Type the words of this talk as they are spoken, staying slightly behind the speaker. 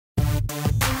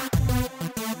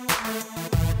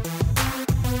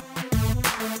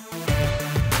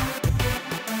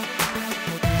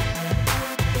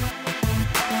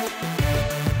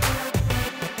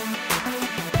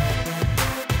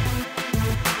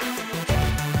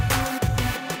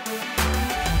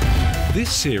This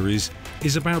series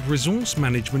is about resource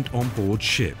management on board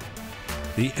ship.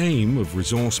 The aim of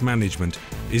resource management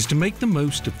is to make the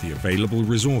most of the available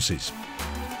resources.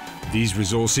 These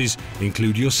resources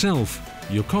include yourself,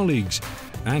 your colleagues,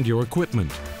 and your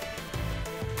equipment.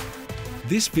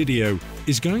 This video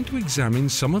is going to examine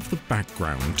some of the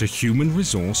background to human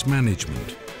resource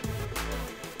management.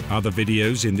 Other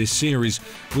videos in this series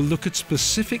will look at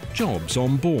specific jobs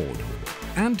on board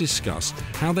and discuss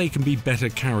how they can be better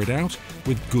carried out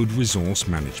with good resource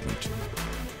management.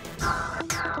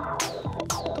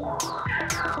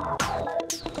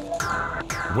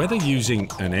 Whether using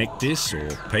an ECDIS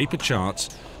or paper charts,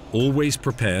 always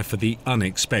prepare for the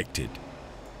unexpected.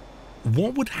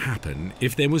 What would happen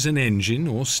if there was an engine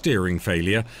or steering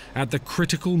failure at the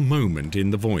critical moment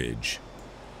in the voyage?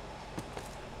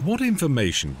 What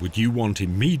information would you want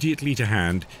immediately to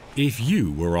hand if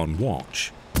you were on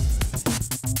watch?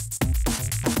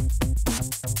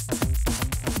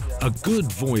 A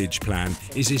good voyage plan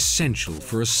is essential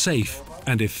for a safe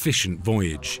and efficient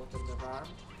voyage.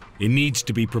 It needs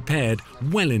to be prepared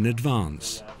well in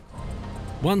advance.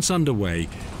 Once underway,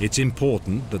 it's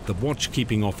important that the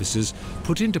watch-keeping officers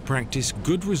put into practice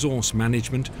good resource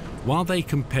management while they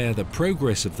compare the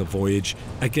progress of the voyage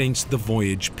against the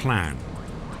voyage plan.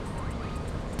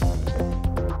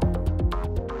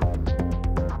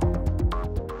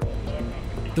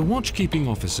 The watch-keeping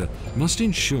officer must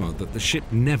ensure that the ship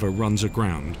never runs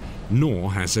aground,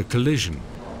 nor has a collision.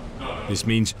 This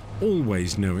means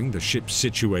always knowing the ship's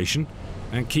situation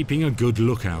and keeping a good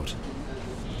lookout.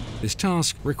 This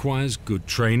task requires good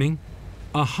training,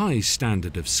 a high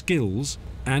standard of skills,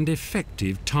 and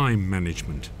effective time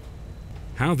management.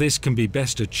 How this can be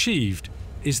best achieved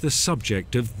is the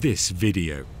subject of this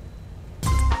video.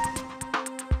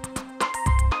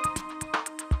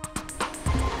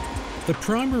 The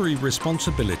primary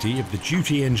responsibility of the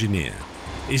duty engineer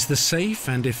is the safe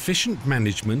and efficient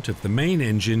management of the main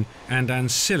engine and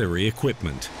ancillary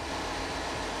equipment.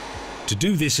 To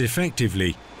do this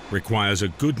effectively requires a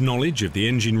good knowledge of the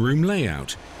engine room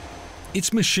layout,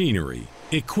 its machinery,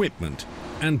 equipment,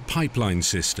 and pipeline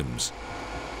systems.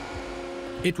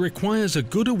 It requires a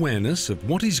good awareness of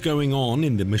what is going on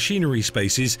in the machinery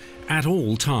spaces at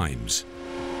all times.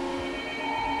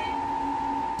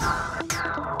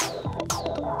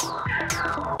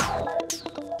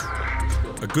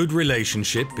 A good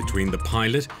relationship between the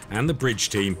pilot and the bridge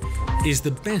team is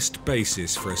the best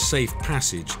basis for a safe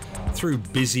passage through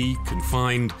busy,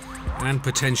 confined, and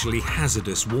potentially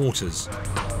hazardous waters.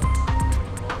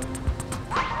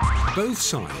 Both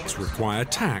sides require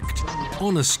tact,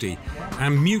 honesty,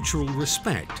 and mutual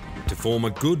respect to form a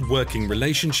good working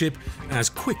relationship as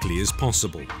quickly as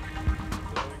possible.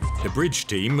 The bridge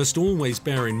team must always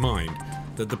bear in mind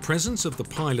that the presence of the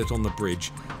pilot on the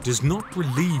bridge does not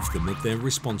relieve them of their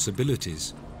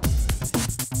responsibilities.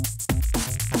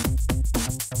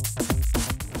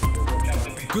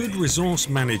 Good resource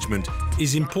management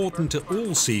is important to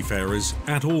all seafarers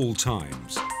at all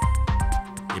times.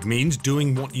 It means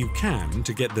doing what you can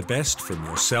to get the best from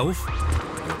yourself,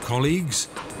 your colleagues,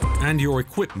 and your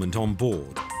equipment on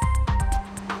board.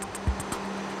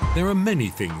 There are many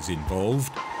things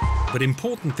involved, but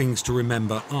important things to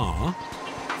remember are: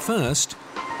 first,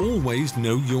 always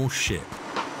know your ship.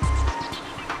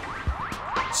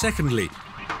 Secondly,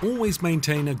 always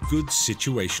maintain a good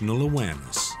situational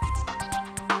awareness.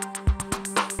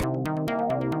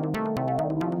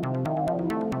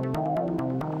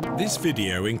 This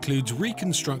video includes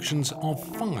reconstructions of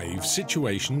 5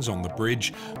 situations on the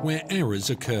bridge where errors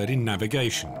occurred in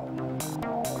navigation.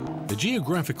 The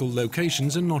geographical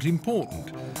locations are not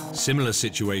important. Similar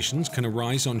situations can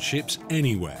arise on ships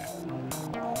anywhere.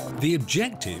 The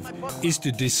objective is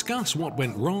to discuss what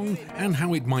went wrong and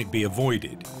how it might be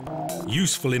avoided.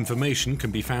 Useful information can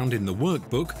be found in the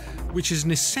workbook, which is an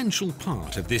essential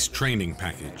part of this training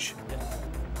package.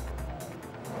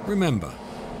 Remember,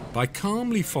 by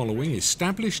calmly following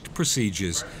established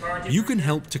procedures, you can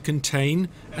help to contain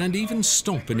and even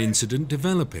stop an incident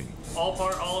developing.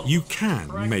 You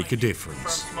can make a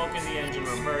difference.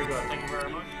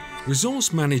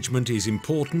 Resource management is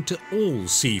important to all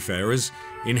seafarers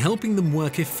in helping them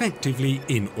work effectively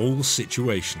in all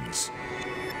situations.